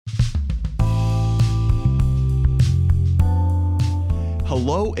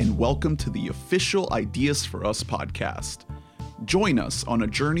Hello and welcome to the official Ideas for Us podcast. Join us on a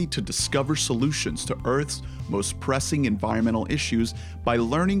journey to discover solutions to Earth's most pressing environmental issues by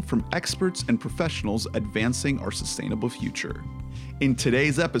learning from experts and professionals advancing our sustainable future. In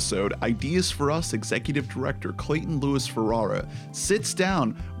today's episode, Ideas for Us Executive Director Clayton Lewis Ferrara sits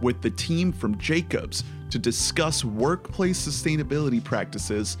down with the team from Jacobs to discuss workplace sustainability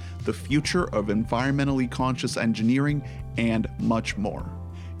practices, the future of environmentally conscious engineering, and much more.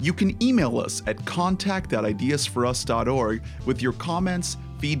 You can email us at contact@ideasforus.org with your comments,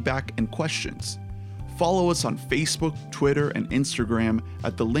 feedback, and questions. Follow us on Facebook, Twitter, and Instagram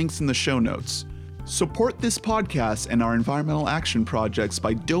at the links in the show notes. Support this podcast and our environmental action projects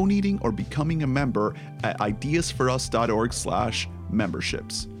by donating or becoming a member at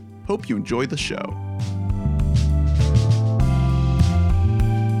ideasforus.org/memberships. Hope you enjoy the show.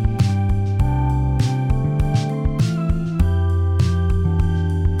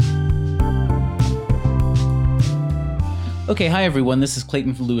 Okay, hi everyone. This is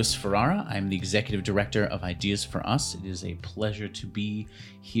Clayton Lewis Ferrara. I'm the Executive Director of Ideas for Us. It is a pleasure to be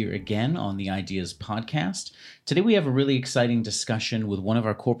here again on the Ideas podcast. Today we have a really exciting discussion with one of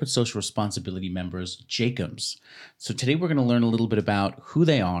our corporate social responsibility members, Jacobs. So today we're going to learn a little bit about who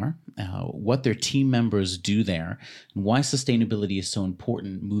they are, what their team members do there, and why sustainability is so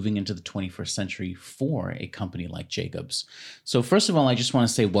important moving into the 21st century for a company like Jacobs. So first of all, I just want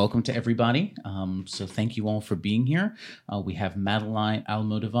to say welcome to everybody. So thank you all for being here. We have Madeline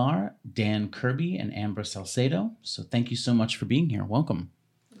Almodovar, Dan Kirby, and Amber Salcedo. So thank you so much for being here. Welcome.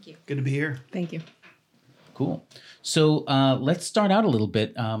 Thank you. Good to be here. Thank you. Cool. So let's start out a little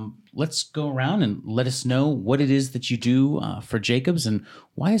bit. Let's go around and let us know what it is that you do for Jacobs and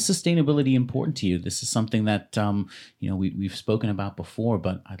why is sustainability important to you? This is something that we've spoken about before,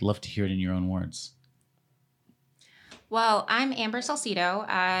 but I'd love to hear it in your own words. Well, I'm Amber Salcedo.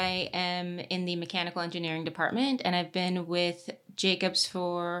 I am in the mechanical engineering department, and I've been with Jacobs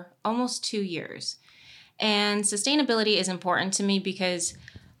for almost 2 years. And sustainability is important to me because,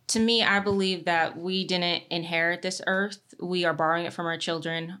 to me, I believe that we didn't inherit this earth. We are borrowing it from our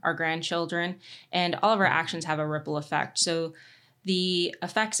children, our grandchildren, and all of our actions have a ripple effect. So the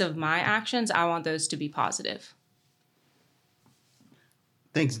effects of my actions, I want those to be positive.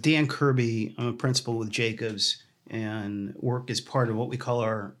 Thanks. Dan Kirby. I'm a principal with Jacobs and work as part of what we call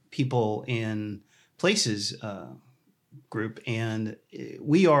our People and Places group. And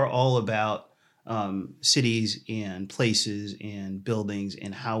we are all about cities and places and buildings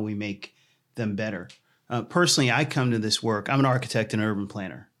and how we make them better. Personally, I come to this work. I'm an architect and urban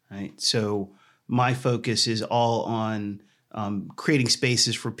planner, right? So my focus is all on creating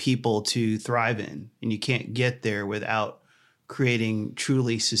spaces for people to thrive in. And you can't get there without creating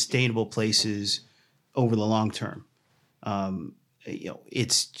truly sustainable places over the long term.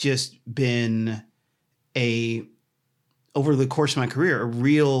 It's just been over the course of my career, a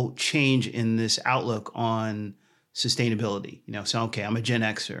real change in this outlook on sustainability. Okay, I'm a Gen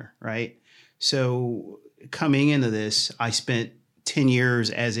Xer, right? So coming into this, I spent 10 years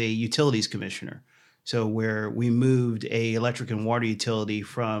as a utilities commissioner. So where we moved a electric and water utility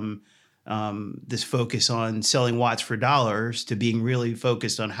from this focus on selling watts for dollars to being really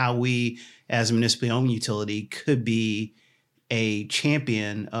focused on how we, as a municipally owned utility, could be a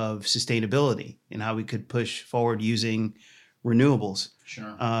champion of sustainability and how we could push forward using renewables.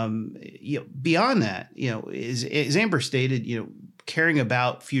 Sure. Beyond that, as Amber stated, caring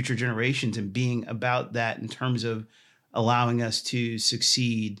about future generations and being about that in terms of allowing us to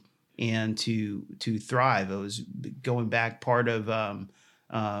succeed and to thrive. I was going back part of the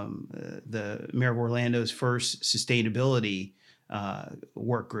Mayor of Orlando's first sustainability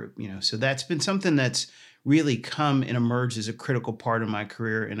work group, so that's been something that's really come and emerged as a critical part of my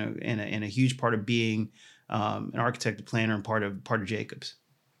career and a huge part of being an architect, a planner, and part of Jacobs.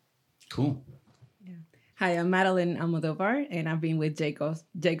 Cool. Yeah. Hi, I'm Madeline Almodovar, and I've been with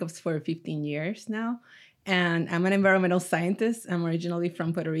Jacobs for 15 years now. And I'm an environmental scientist. I'm originally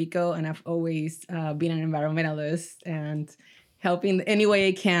from Puerto Rico, and I've always been an environmentalist and helping any way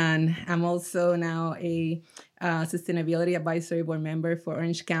I can. I'm also now a Sustainability Advisory Board member for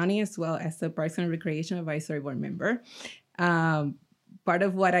Orange County, as well as a Parks and Recreation Advisory Board member. Part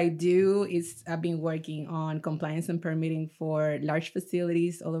of what I do is I've been working on compliance and permitting for large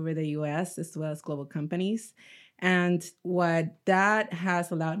facilities all over the U.S., as well as global companies. And what that has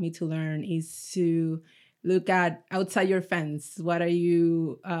allowed me to learn is to look at outside your fence. What are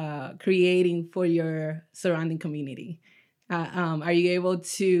you creating for your surrounding community? Are you able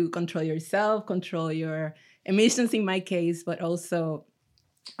to control yourself, control your emissions in my case, but also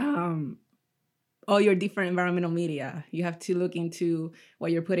all your different environmental media. You have to look into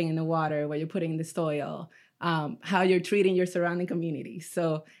what you're putting in the water, what you're putting in the soil, how you're treating your surrounding community.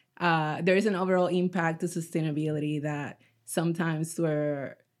 So there is an overall impact to sustainability that sometimes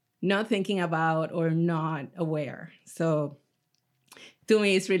we're not thinking about or not aware. So to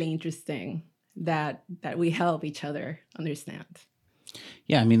me, it's really interesting that we help each other understand.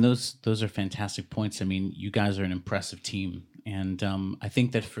 Yeah, I mean, those are fantastic points. I mean, you guys are an impressive team. And I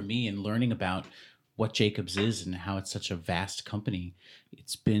think that for me, in learning about what Jacobs is and how it's such a vast company,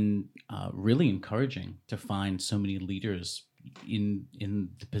 it's been really encouraging to find so many leaders in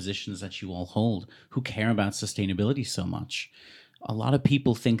the positions that you all hold who care about sustainability so much. A lot of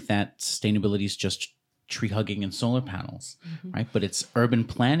people think that sustainability is just tree hugging and solar panels, right? But it's urban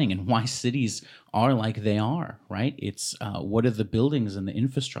planning and why cities are like they are, right? It's what are the buildings and the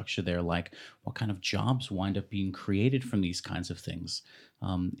infrastructure there like? What kind of jobs wind up being created from these kinds of things?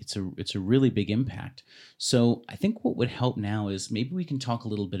 It's a really big impact. So I think what would help now is maybe we can talk a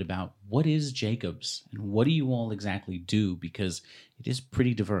little bit about what is Jacobs and what do you all exactly do, because it is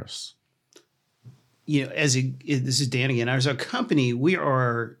pretty diverse. You know, this is Dan again. As a company, we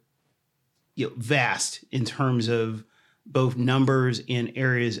are vast in terms of both numbers and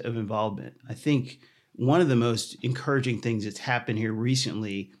areas of involvement. I think one of the most encouraging things that's happened here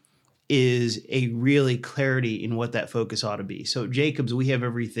recently is a really clarity in what that focus ought to be. So at Jacobs, we have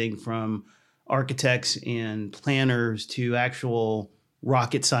everything from architects and planners to actual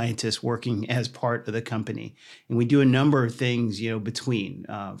rocket scientists working as part of the company. And we do a number of things, between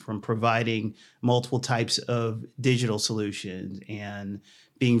from providing multiple types of digital solutions and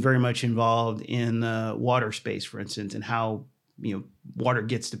being very much involved in the water space, for instance, and how water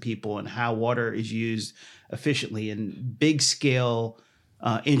gets to people and how water is used efficiently in big scale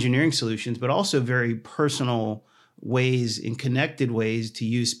engineering solutions, but also very personal ways and connected ways to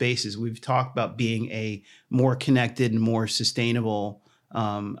use spaces. We've talked about being a more connected and more sustainable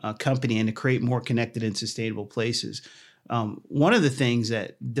company and to create more connected and sustainable places. One of the things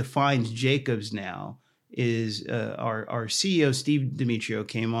that defines Jacobs now is our CEO, Steve Demetrio,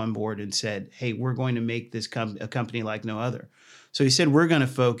 came on board and said, hey, we're going to make this a company like no other. So he said, we're going to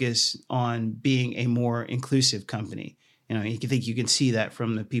focus on being a more inclusive company. You think you can see that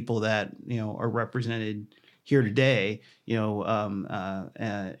from the people that, are represented here today,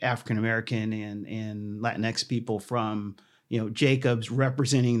 African-American and Latinx people from, Jacobs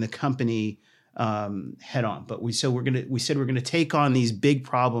representing the company head on. But we said we're going to take on these big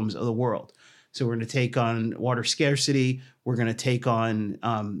problems of the world. So we're going to take on water scarcity. We're going to take on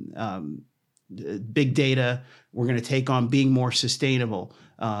big data. We're going to take on being more sustainable.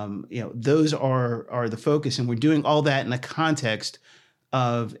 Those are the focus, and we're doing all that in the context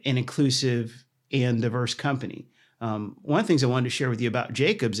of an inclusive and diverse company. One of the things I wanted to share with you about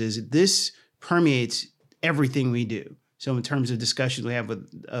Jacobs is this permeates everything we do. So in terms of discussions we have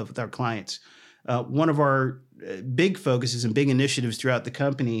with our clients, one of our big focuses and big initiatives throughout the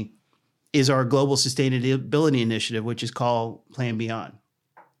company is our global sustainability initiative, which is called Plan Beyond.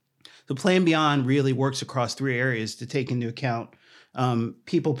 So Plan Beyond really works across three areas to take into account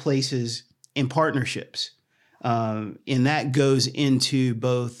people, places, and partnerships. And that goes into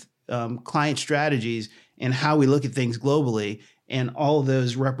both client strategies and how we look at things globally. And all of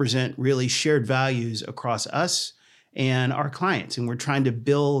those represent really shared values across us and our clients. And we're trying to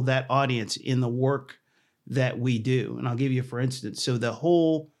build that audience in the work that we do. And I'll give you, for instance, so the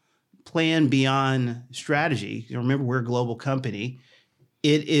whole Plan Beyond strategy, remember, we're a global company.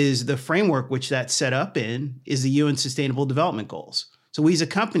 It is the framework which that's set up in is the UN Sustainable Development Goals. So we as a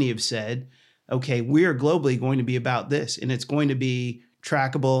company have said, okay, we are globally going to be about this, and it's going to be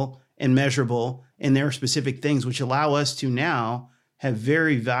trackable and measurable, and there are specific things which allow us to now have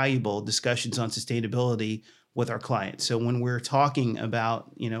very valuable discussions on sustainability with our clients. So when we're talking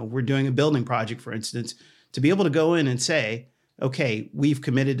about, we're doing a building project, for instance, to be able to go in and say, okay, we've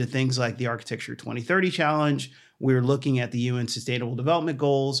committed to things like the Architecture 2030 Challenge. We're looking at the UN Sustainable Development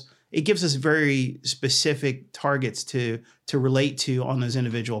Goals. It gives us very specific targets to relate to on those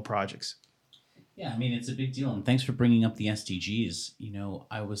individual projects. Yeah, I mean, it's a big deal. And thanks for bringing up the SDGs.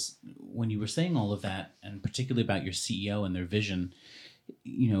 When you were saying all of that, and particularly about your CEO and their vision,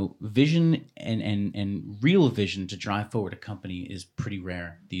 vision and real vision to drive forward a company is pretty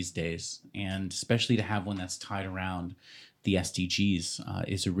rare these days. And especially to have one that's tied around the SDGs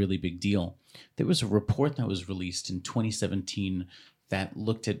is a really big deal. There was a report that was released in 2017 that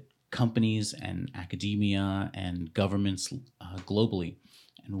looked at companies and academia and governments globally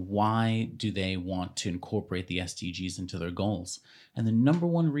and why do they want to incorporate the SDGs into their goals. And the number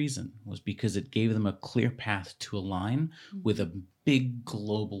one reason was because it gave them a clear path to align with a big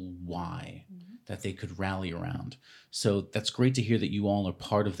global why. that they could rally around. So that's great to hear that you all are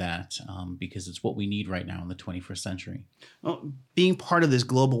part of that, because it's what we need right now in the 21st century. Well, being part of this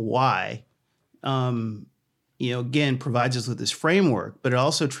global why, again, provides us with this framework, but it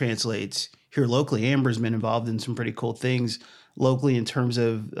also translates here locally. Amber's been involved in some pretty cool things locally in terms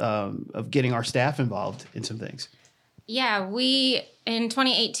of getting our staff involved in some things. Yeah, in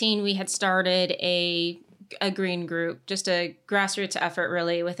 2018, we had started a green group, just a grassroots effort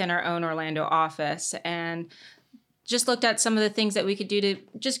really within our own Orlando office, and just looked at some of the things that we could do to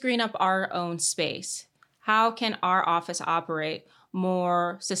just green up our own space. How can our office operate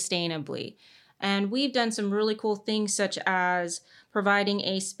more sustainably? And we've done some really cool things, such as providing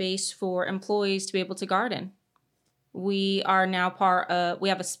a space for employees to be able to garden. We are now we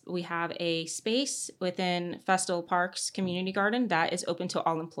have a space within Festal Park's community garden that is open to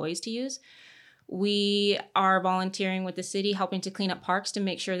all employees to use. We are volunteering with the city, helping to clean up parks to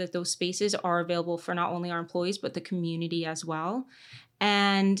make sure that those spaces are available for not only our employees, but the community as well.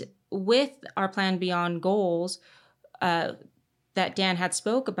 And with our Plan Beyond goals that Dan had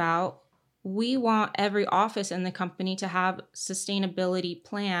spoke about, we want every office in the company to have sustainability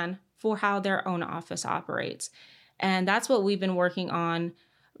plan for how their own office operates. And that's what we've been working on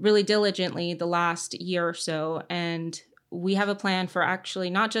really diligently the last year or so. And we have a plan for actually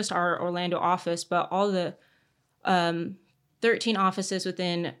not just our Orlando office, but all the 13 offices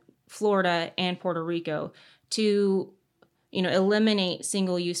within Florida and Puerto Rico to, eliminate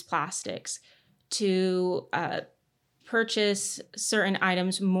single-use plastics, to purchase certain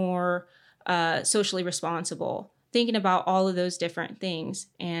items more socially responsible, thinking about all of those different things.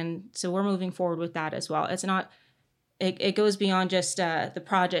 And so we're moving forward with that as well. It's not, it goes beyond just the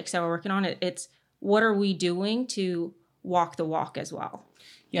projects that we're working on. It's what are we doing to walk the walk as well.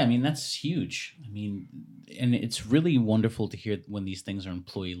 Yeah, that's huge. And it's really wonderful to hear when these things are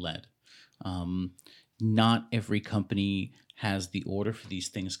employee-led. Not every company has the order for these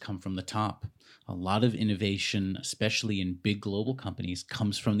things come from the top. A lot of innovation, especially in big global companies,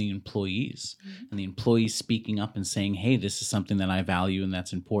 comes from the employees. Mm-hmm. And the employees speaking up and saying, hey, this is something that I value and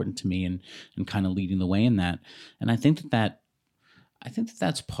that's important to me, and kind of leading the way in that. And I think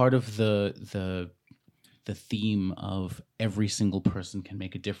that's part of the theme of every single person can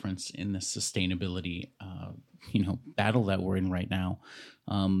make a difference in the sustainability battle that we're in right now.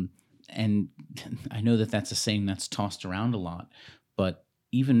 And I know that that's a saying that's tossed around a lot, but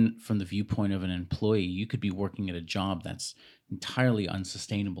even from the viewpoint of an employee, you could be working at a job that's entirely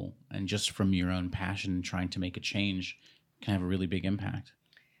unsustainable, and just from your own passion and trying to make a change can have a really big impact.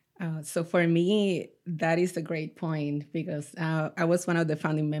 So for me, that is a great point, because I was one of the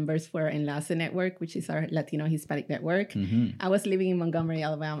founding members for Enlace Network, which is our Latino Hispanic network. Mm-hmm. I was living in Montgomery,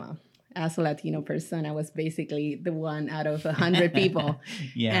 Alabama. As a Latino person, I was basically the one out of 100 people.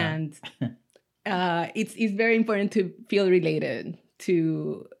 Yeah. And it's very important to feel related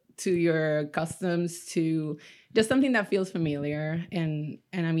to your customs, to just something that feels familiar. And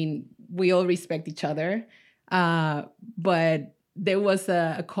we all respect each other. But there was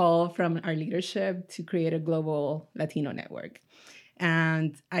a call from our leadership to create a global Latino network.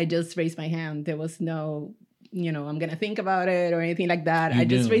 And I just raised my hand. There was no, I'm going to think about it or anything like that. I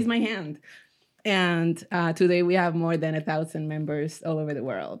just raised my hand. And today we have more than 1,000 members all over the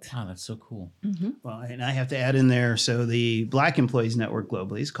world. Wow, that's so cool. Mm-hmm. Well, and I have to add in there, so the Black Employees Network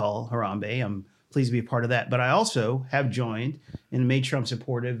globally is called Harambe. I'm pleased to be a part of that. But I also have joined and made sure I'm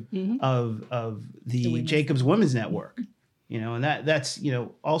supportive of the Jacobs Women's Network. And that's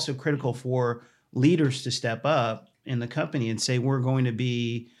also critical for leaders to step up in the company and say, we're going to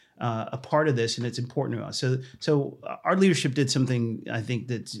be a part of this, and it's important to us. So our leadership did something, I think,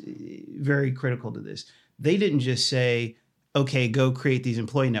 that's very critical to this. They didn't just say, okay, go create these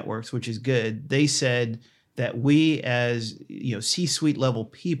employee networks, which is good. They said that we as C-suite level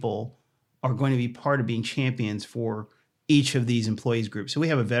people are going to be part of being champions for each of these employees groups. So we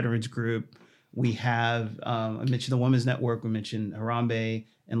have a veterans group. We have, I mentioned the Women's Network. We mentioned Harambe,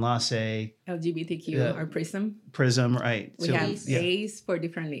 Enlace. LGBTQ, or PRISM. PRISM, right. We have ACE for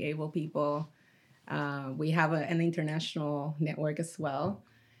differently able people. We have an international network as well.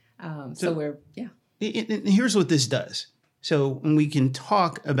 So here's what this does. So when we can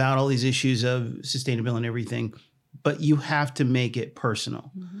talk about all these issues of sustainability and everything, but you have to make it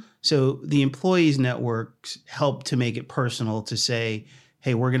personal. Mm-hmm. So the employees networks help to make it personal, to say,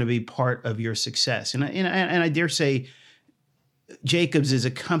 hey, we're going to be part of your success. And I dare say Jacobs as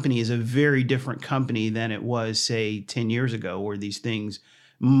a company is a very different company than it was, say, 10 years ago, where these things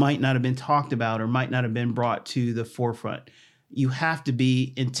might not have been talked about or might not have been brought to the forefront. You have to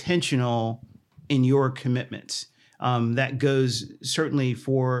be intentional in your commitments. That goes certainly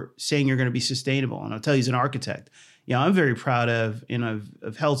for saying you're going to be sustainable. And I'll tell you, as an architect, I'm very proud of, and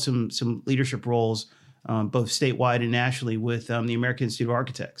I've held some leadership roles, both statewide and nationally with the American Institute of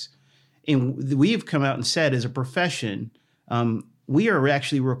Architects. And we have come out and said, as a profession, we are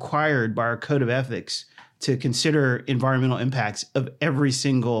actually required by our code of ethics to consider environmental impacts of every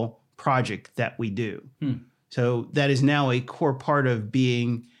single project that we do. So that is now a core part of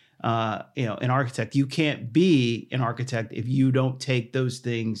being an architect. You can't be an architect if you don't take those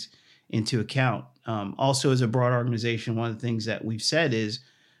things into account. Also, as a broad organization, one of the things that we've said is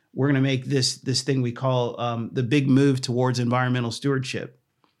we're going to make this thing we call the big move towards environmental stewardship.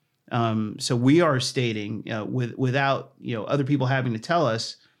 So we are stating without other people having to tell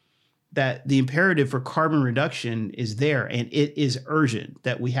us that the imperative for carbon reduction is there, and it is urgent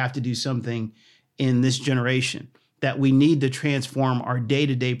that we have to do something in this generation, that we need to transform our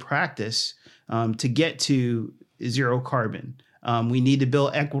day-to-day practice to get to zero carbon. We need to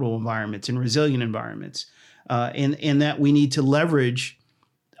build equitable environments and resilient environments, and that we need to leverage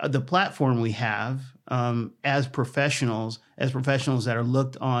the platform we have as professionals that are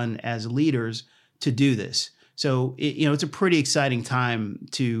looked on as leaders to do this. So it's a pretty exciting time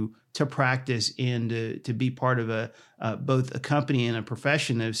to practice and to be part of both a company and a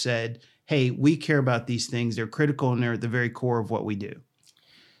profession that have said, hey, we care about these things. They're critical and they're at the very core of what we do.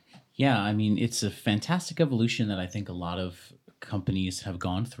 Yeah, I mean, it's a fantastic evolution that I think a lot of companies have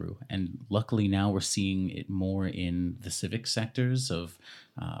gone through. And luckily now we're seeing it more in the civic sectors of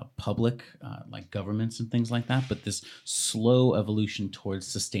public, like governments and things like that. But this slow evolution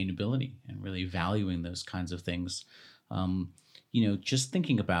towards sustainability and really valuing those kinds of things. Just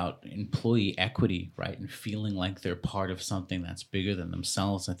thinking about employee equity, right, and feeling like they're part of something that's bigger than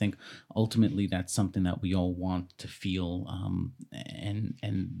themselves. I think ultimately that's something that we all want to feel, and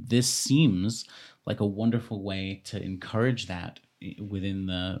this seems like a wonderful way to encourage that within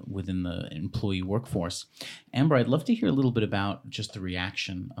the employee workforce. Amber, I'd love to hear a little bit about just the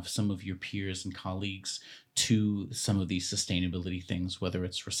reaction of some of your peers and colleagues to some of these sustainability things, whether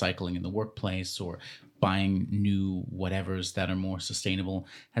it's recycling in the workplace or buying new whatevers that are more sustainable.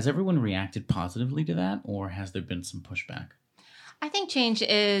 Has everyone reacted positively to that, or has there been some pushback? I think change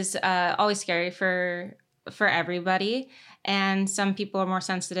is always scary for everybody, and some people are more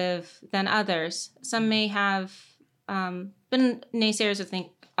sensitive than others. Some may have been naysayers who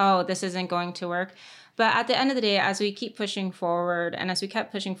think, oh, this isn't going to work. But at the end of the day, as we keep pushing forward and as we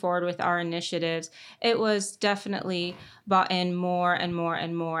kept pushing forward with our initiatives, it was definitely bought in more and more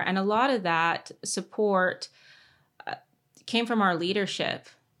and more. And a lot of that support came from our leadership.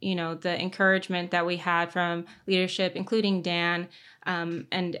 The encouragement that we had from leadership, including Dan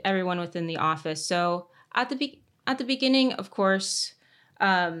and everyone within the office. So at the beginning, of course,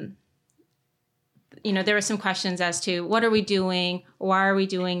 there were some questions as to what are we doing? Why are we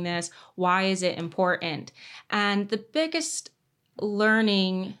doing this? Why is it important? And the biggest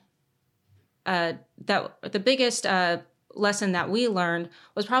learning, the biggest lesson that we learned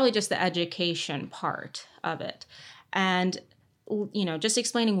was probably just the education part of it. And, just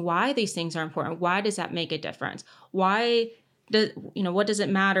explaining why these things are important. Why does that make a difference? What does it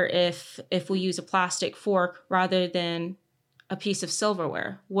matter if we use a plastic fork rather than a piece of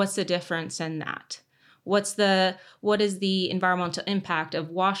silverware? What's the difference in that? What is the environmental impact of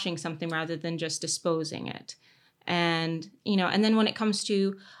washing something rather than just disposing it? And, and then when it comes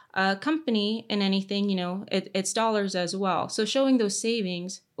to a company and anything, it's dollars as well. So showing those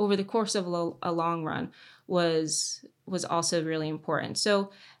savings over the course of a long run was also really important.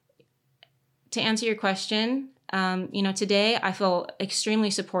 So to answer your question, today I feel extremely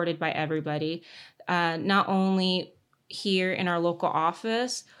supported by everybody, not only here in our local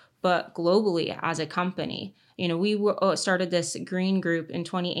office, but globally as a company. We started this green group in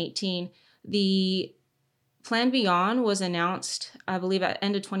 2018. The Plan Beyond was announced, I believe, at the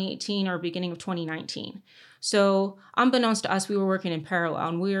end of 2018 or beginning of 2019. So unbeknownst to us, we were working in parallel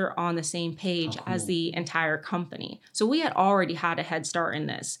and we were on the same page as the entire company. So we had already had a head start in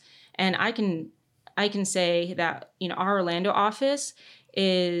this. And I can say that, our Orlando office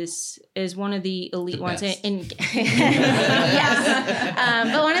is one of the elite ones in yes,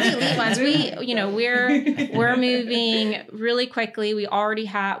 but one of the elite ones. We're moving really quickly. We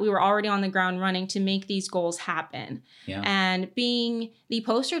were already on the ground running to make these goals happen, and being the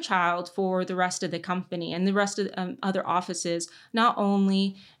poster child for the rest of the company and the rest of other offices, not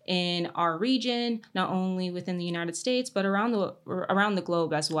only in our region, not only within the United States, but around the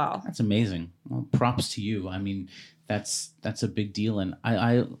globe as well. That's amazing. Well, props to you. I mean, that's a big deal. And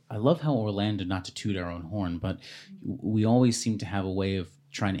I love how Orlando, not to toot our own horn, but we always seem to have a way of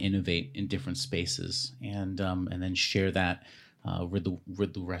trying to innovate in different spaces and then share that with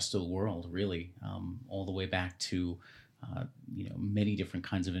the rest of the world, really, all the way back to many different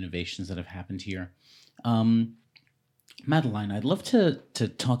kinds of innovations that have happened here. Madeline, I'd love to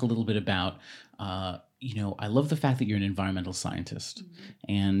talk a little bit about, I love the fact that you're an environmental scientist.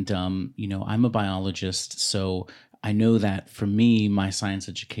 And, I'm a biologist. So I know that for me, my science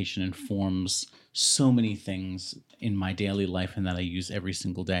education informs so many things in my daily life and that I use every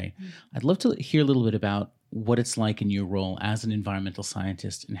single day. I'd love to hear a little bit about what it's like in your role as an environmental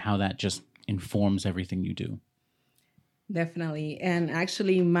scientist and how that just informs everything you do. Definitely. And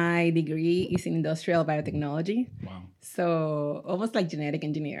actually, my degree is in industrial biotechnology. Wow. So almost like genetic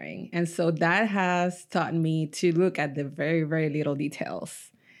engineering. And so that has taught me to look at the very, very little details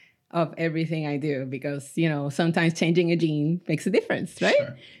of everything I do because, sometimes changing a gene makes a difference, right?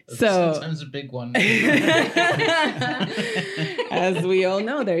 Sure. So sometimes a big one. As we all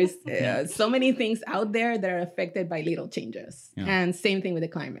know, there is so many things out there that are affected by little changes. Yeah. And same thing with the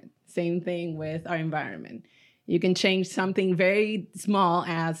climate, same thing with our environment. You can change something very small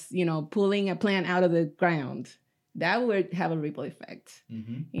as, pulling a plant out of the ground. That would have a ripple effect.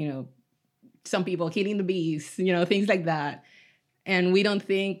 Mm-hmm. Some people killing the bees, things like that. And we don't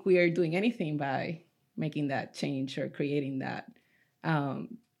think we are doing anything by making that change or creating that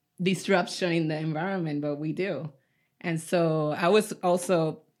disruption in the environment, but we do. And so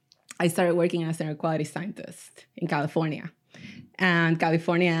I started working as an air quality scientist in California. And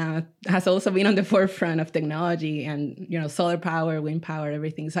California has also been on the forefront of technology and, solar power, wind power,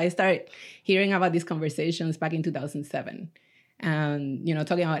 everything. So I started hearing about these conversations back in 2007 and,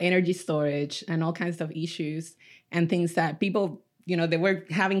 talking about energy storage and all kinds of issues and things that people, they were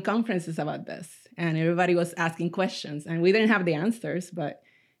having conferences about this and everybody was asking questions and we didn't have the answers, but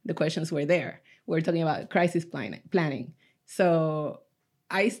the questions were there. We were talking about crisis planning. So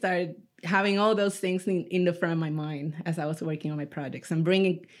I started having all those things in the front of my mind as I was working on my projects and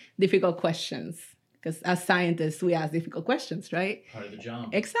bringing difficult questions. Because as scientists, we ask difficult questions, right? Part of the job.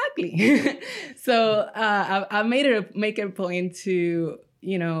 Exactly. So I make a point to,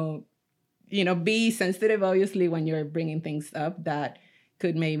 be sensitive, obviously, when you're bringing things up that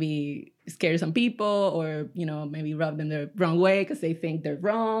could maybe scare some people or, maybe rub them the wrong way because they think they're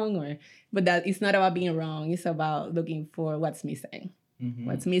wrong. But that it's not about being wrong. It's about looking for what's missing. Mm-hmm.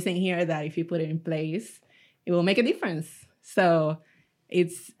 What's missing here that if you put it in place, it will make a difference. So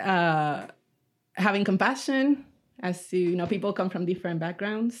it's having compassion as to, people come from different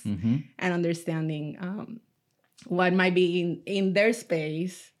backgrounds and understanding what might be in their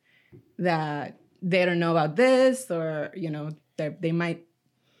space that they don't know about this or, they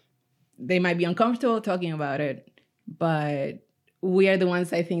might be uncomfortable talking about it. But we are the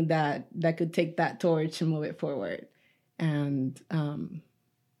ones, I think, that could take that torch and move it forward. And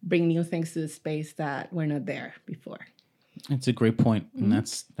bring new things to the space that were not there before. It's a great point. And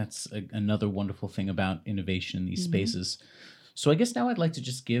that's another wonderful thing about innovation in these spaces. So I guess now I'd like to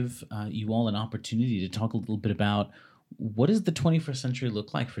just give you all an opportunity to talk a little bit about what does the 21st century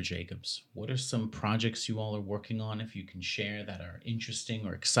look like for Jacobs? What are some projects you all are working on, if you can share, that are interesting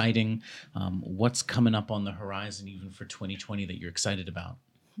or exciting? What's coming up on the horizon even for 2020 that you're excited about?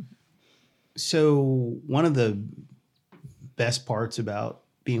 So one of the best parts about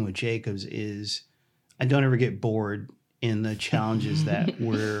being with Jacobs is I don't ever get bored in the challenges that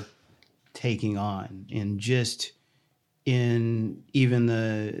we're taking on. And just in even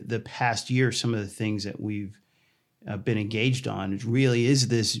the past year, some of the things that we've been engaged on, it really is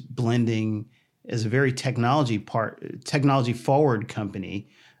this blending as a very technology forward company,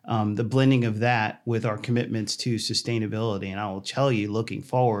 the blending of that with our commitments to sustainability. And I will tell you, looking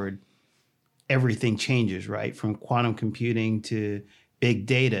forward, everything changes, right? From quantum computing to big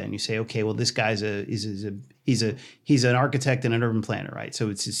data. And you say, okay, well, this guy's he's an architect and an urban planner, right? So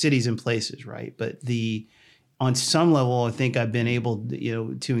it's cities and places, right? But on some level, I think I've been able,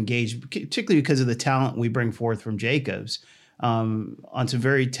 to engage, particularly because of the talent we bring forth from Jacobs, on some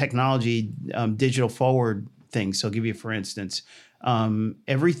very technology, digital forward things. So I'll give you, for instance,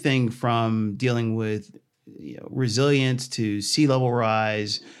 everything from dealing with resilience to sea level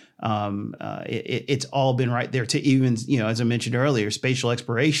rise. It's all been right there to even, as I mentioned earlier, spatial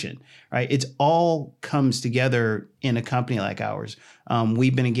exploration, right? It's all comes together in a company like ours.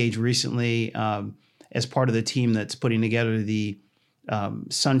 We've been engaged recently as part of the team that's putting together the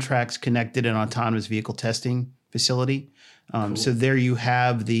SunTrax connected and autonomous vehicle testing facility. Cool. So there you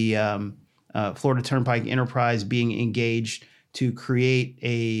have the Florida Turnpike Enterprise being engaged to create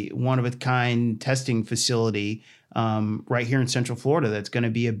a one-of-a-kind testing facility right here in Central Florida. That's going to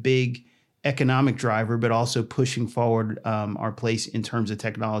be a big economic driver, but also pushing forward our place in terms of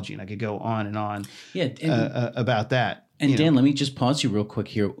technology. And I could go on and on about that. And Dan, let me just pause you real quick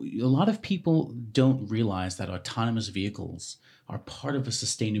here. A lot of people don't realize that autonomous vehicles are part of a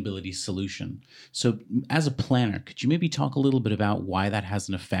sustainability solution. So as a planner, could you maybe talk a little bit about why that has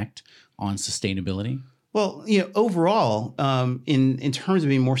an effect on sustainability? Well, overall, in terms of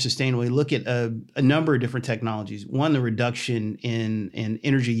being more sustainable, we look at a number of different technologies. One, the reduction in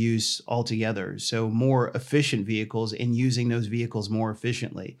energy use altogether, so more efficient vehicles and using those vehicles more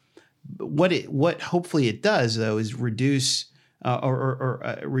efficiently. What hopefully it does though is reduce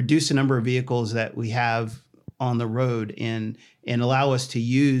reduce the number of vehicles that we have on the road and allow us to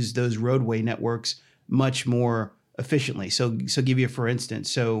use those roadway networks much more efficiently. So give you for instance,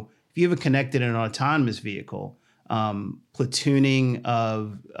 so if you have a connected and autonomous vehicle, platooning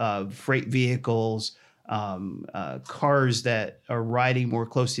of freight vehicles, cars that are riding more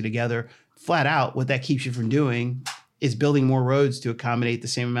closely together, flat out, what that keeps you from doing is building more roads to accommodate the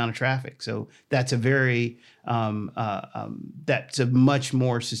same amount of traffic. So that's that's a much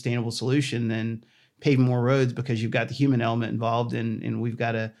more sustainable solution than paving more roads, because you've got the human element involved, and we've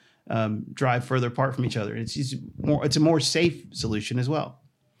got to drive further apart from each other. It's a more safe solution as well.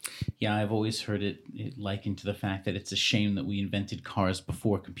 Yeah, I've always heard it likened to the fact that it's a shame that we invented cars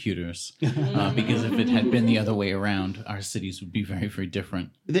before computers, because if it had been the other way around, our cities would be very, very different.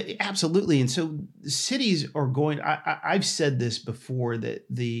 Absolutely. And so cities are going, I've said this before, that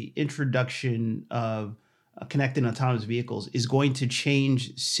the introduction of connected autonomous vehicles is going to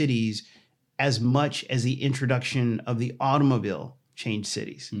change cities as much as the introduction of the automobile changed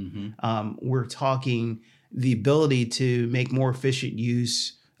cities. Mm-hmm. We're talking the ability to make more efficient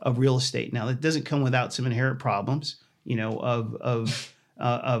use of real estate. Now, that doesn't come without some inherent problems, of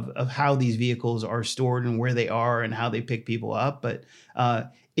how these vehicles are stored and where they are and how they pick people up. But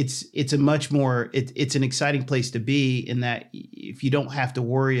it's a much more it's an exciting place to be, in that if you don't have to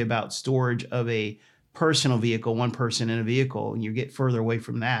worry about storage of a personal vehicle, one person in a vehicle, and you get further away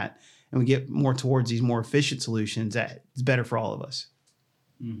from that, and we get more towards these more efficient solutions, that it's better for all of us.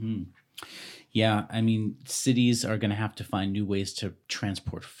 Mm-hmm. Yeah, I mean, cities are going to have to find new ways to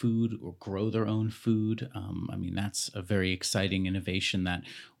transport food or grow their own food. I mean, that's a very exciting innovation that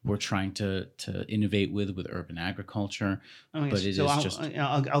we're trying to innovate with urban agriculture. But it is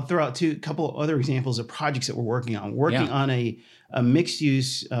I'll throw out a couple other examples of projects that we're working on. On a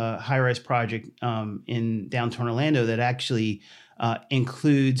mixed-use high-rise project in downtown Orlando that actually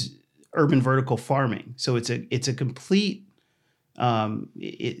includes urban vertical farming. So it's a complete.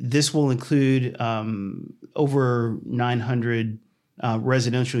 This will include over 900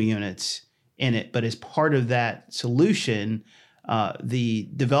 residential units in it. But as part of that solution, the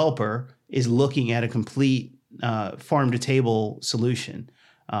developer is looking at a complete farm-to-table solution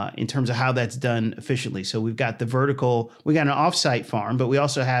in terms of how that's done efficiently. So we've got we got an off-site farm, but we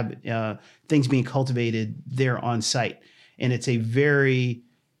also have things being cultivated there on site. And it's a very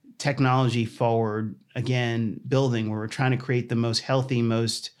technology forward, again, building where we're trying to create the most healthy,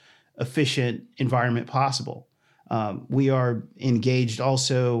 most efficient environment possible. We are engaged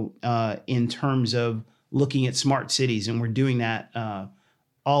also in terms of looking at smart cities, and we're doing that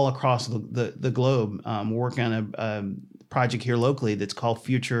all across the globe. We're working on a project here locally that's called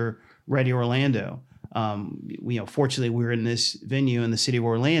Future Ready Orlando. Fortunately, we're in this venue in the city of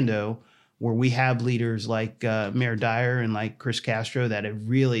Orlando, where we have leaders like Mayor Dyer and like Chris Castro that have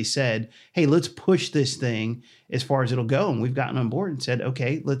really said, hey, let's push this thing as far as it'll go. And we've gotten on board and said,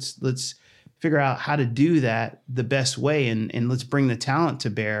 okay, let's figure out how to do that the best way. And let's bring the talent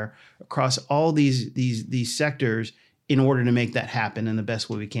to bear across all these sectors in order to make that happen in the best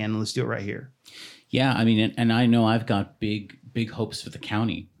way we can. And let's do it right here. Yeah, I mean, and I know I've got big hopes for the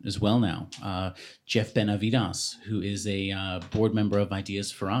county as well now. Jeff Benavides, who is a board member of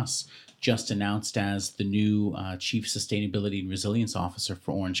Ideas for Us, just announced as the new Chief Sustainability and Resilience Officer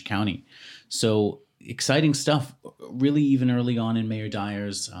for Orange County. So exciting stuff, really, even early on in Mayor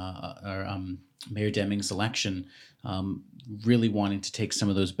Dyer's Mayor Deming's election, really wanting to take some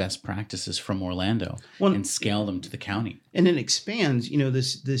of those best practices from Orlando and scale them to the county. And it expands,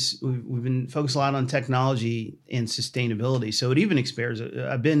 we've been focused a lot on technology and sustainability. So it even expands.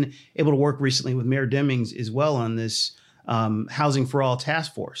 I've been able to work recently with Mayor Demings as well on this Housing for All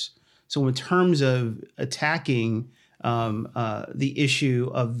task force. So in terms of attacking the issue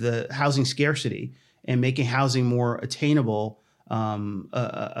of the housing scarcity and making housing more attainable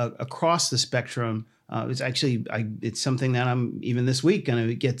across the spectrum, it's something that I'm even this week going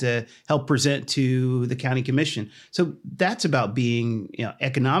to get to help present to the county commission. So that's about being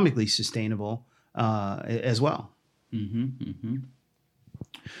economically sustainable as well. Mm-hmm, mm-hmm.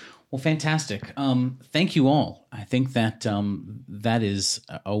 Well, fantastic. Thank you all. I think that that is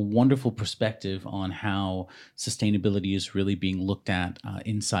a wonderful perspective on how sustainability is really being looked at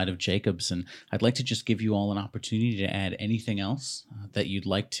inside of Jacobs. And I'd like to just give you all an opportunity to add anything else that you'd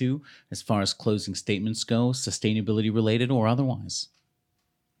like to, as far as closing statements go, sustainability related or otherwise.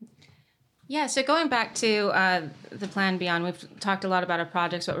 Yeah, so going back to the Plan Beyond, we've talked a lot about our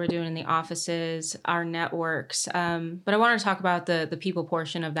projects, what we're doing in the offices, our networks, but I want to talk about the people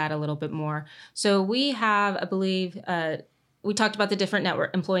portion of that a little bit more. So we have, I believe, we talked about the different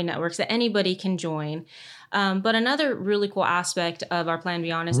employee networks that anybody can join. But another really cool aspect of our Plan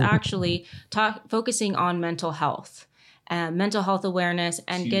Beyond is actually focusing on mental health. Mental health awareness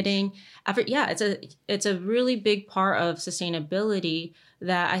and getting effort. Yeah, it's a really big part of sustainability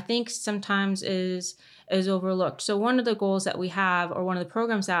that I think sometimes is overlooked. So one of the goals that we have, or one of the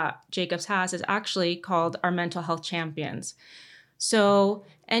programs that Jacobs has, is actually called our Mental Health Champions. So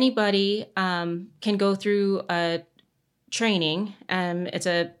anybody can go through a training. It's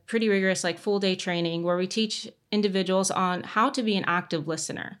a pretty rigorous, full day training where we teach individuals on how to be an active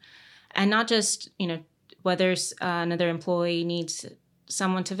listener, and not just whether another employee needs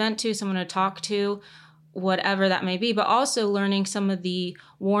someone to vent to, someone to talk to, whatever that may be, but also learning some of the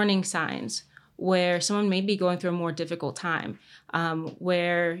warning signs where someone may be going through a more difficult time,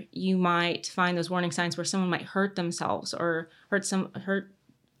 where you might find those warning signs where someone might hurt themselves or hurt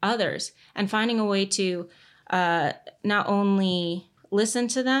others, and finding a way to not only listen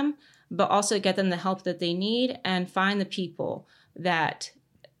to them, but also get them the help that they need and find the people that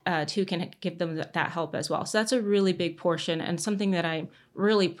who can give them that help as well. So that's a really big portion and something that I'm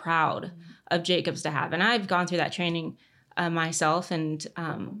really proud of Jacobs to have. And I've gone through that training myself, and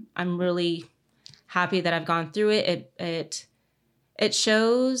I'm really happy that I've gone through it. It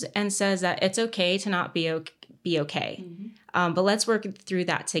shows and says that it's okay to not be okay. But let's work through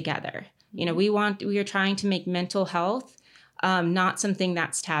that together. We are trying to make mental health not something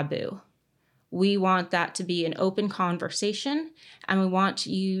that's taboo. We want that to be an open conversation, and we want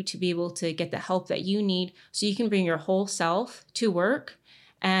you to be able to get the help that you need so you can bring your whole self to work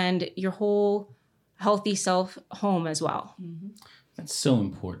and your whole healthy self home as well. That's so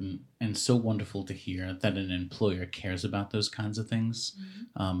important and so wonderful to hear that an employer cares about those kinds of things,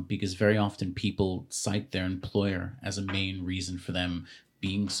 because very often people cite their employer as a main reason for them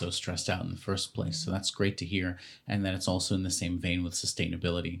being so stressed out in the first place. So that's great to hear. And that it's also in the same vein with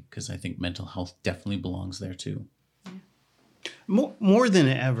sustainability, because I think mental health definitely belongs there too. More than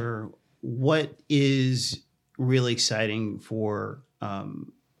ever, what is really exciting for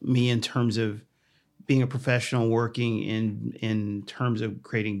me in terms of being a professional working in terms of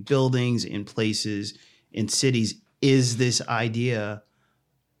creating buildings in places, in cities, is this idea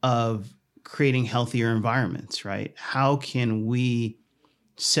of creating healthier environments, right? How can we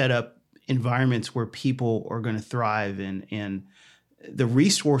set up environments where people are going to thrive, and the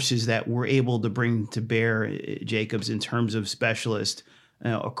resources that we're able to bring to bear, Jacobs, in terms of specialists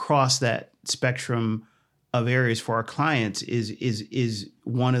across that spectrum of areas for our clients is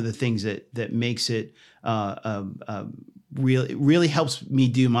one of the things that makes it really helps me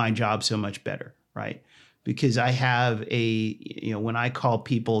do my job so much better, right? Because I have when I call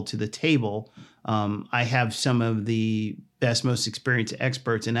people to the table, I have some of the best, most experienced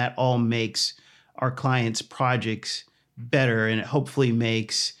experts, and that all makes our clients' projects better, and it hopefully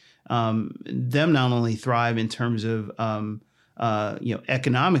makes them not only thrive in terms of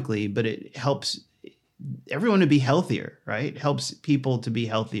economically, but it helps everyone to be healthier, right? It helps people to be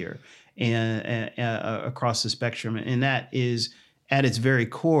healthier and across the spectrum, and that is at its very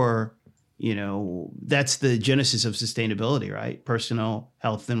core. That's the genesis of sustainability, right? Personal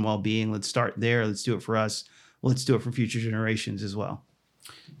health and well-being. Let's start there. Let's do it for us. Let's do it for future generations as well.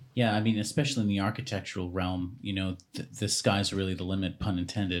 Yeah, I mean, especially in the architectural realm, the sky's really the limit, pun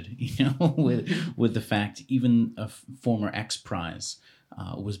intended, with the fact even a former X Prize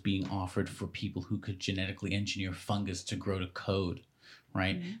was being offered for people who could genetically engineer fungus to grow to code.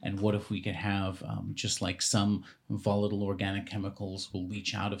 Right. And what if we could have, just like some volatile organic chemicals will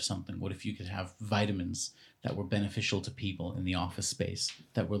leach out of something, what if you could have vitamins that were beneficial to people in the office space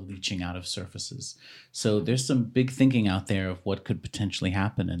that were leaching out of surfaces? So there's some big thinking out there of what could potentially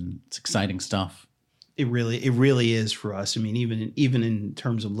happen, and it's exciting stuff. It really is for us. I mean, even in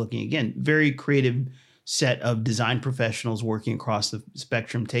terms of looking, again, very creative set of design professionals working across the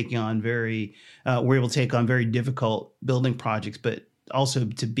spectrum, we're able to take on very difficult building projects, but also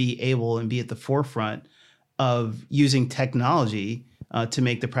to be able and be at the forefront of using technology to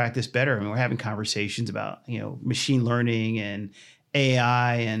make the practice better. I mean, we're having conversations about, machine learning and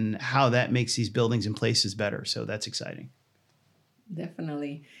AI and how that makes these buildings and places better. So that's exciting.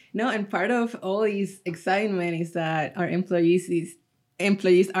 Definitely. No, and part of all these excitement is that our employees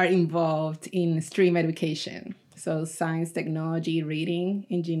are involved in STEAM education. So science, technology, reading,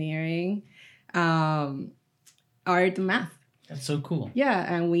 engineering, art, math. That's so cool.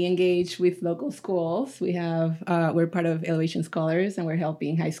 Yeah, and we engage with local schools. We're part of Elevation Scholars, and we're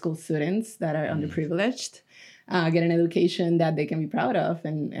helping high school students that are underprivileged get an education that they can be proud of,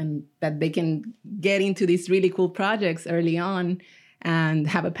 and that they can get into these really cool projects early on and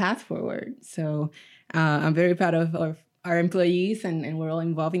have a path forward. So I'm very proud of our employees, and we're all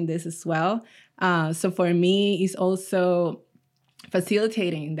involved in this as well. So for me, it's also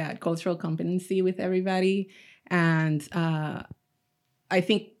facilitating that cultural competency with everybody. And I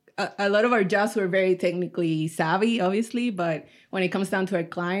think a lot of our jobs were very technically savvy, obviously, but when it comes down to our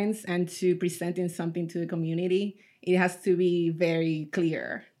clients and to presenting something to the community, it has to be very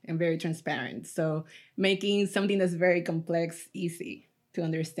clear and very transparent. So making something that's very complex easy to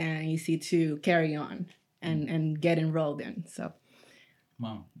understand, easy to carry on and get enrolled in. So.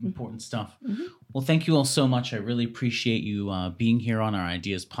 Wow, important stuff. Mm-hmm. Well, thank you all so much. I really appreciate you being here on our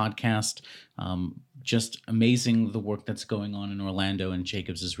Ideas podcast. Just amazing the work that's going on in Orlando, and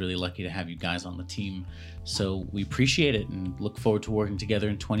Jacobs is really lucky to have you guys on the team. So we appreciate it and look forward to working together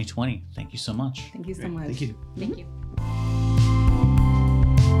in 2020. Thank you so much. Thank you so much. Thank you. Thank you.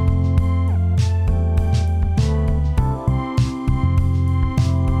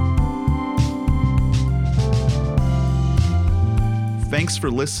 Thanks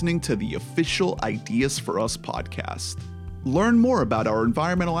for listening to the official Ideas for Us podcast. Learn more about our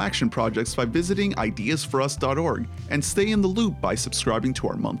environmental action projects by visiting ideasforus.org and stay in the loop by subscribing to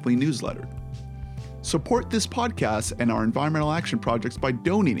our monthly newsletter. Support this podcast and our environmental action projects by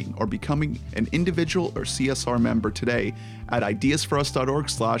donating or becoming an individual or CSR member today at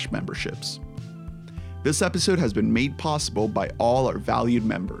ideasforus.org/memberships. This episode has been made possible by all our valued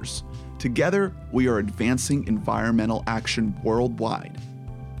members. Together, we are advancing environmental action worldwide.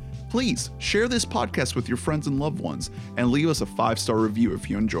 Please share this podcast with your friends and loved ones and leave us a 5-star review if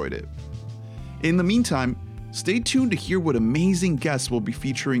you enjoyed it. In the meantime, stay tuned to hear what amazing guests we'll be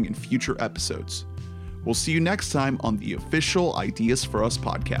featuring in future episodes. We'll see you next time on the official Ideas for Us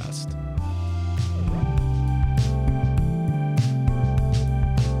podcast.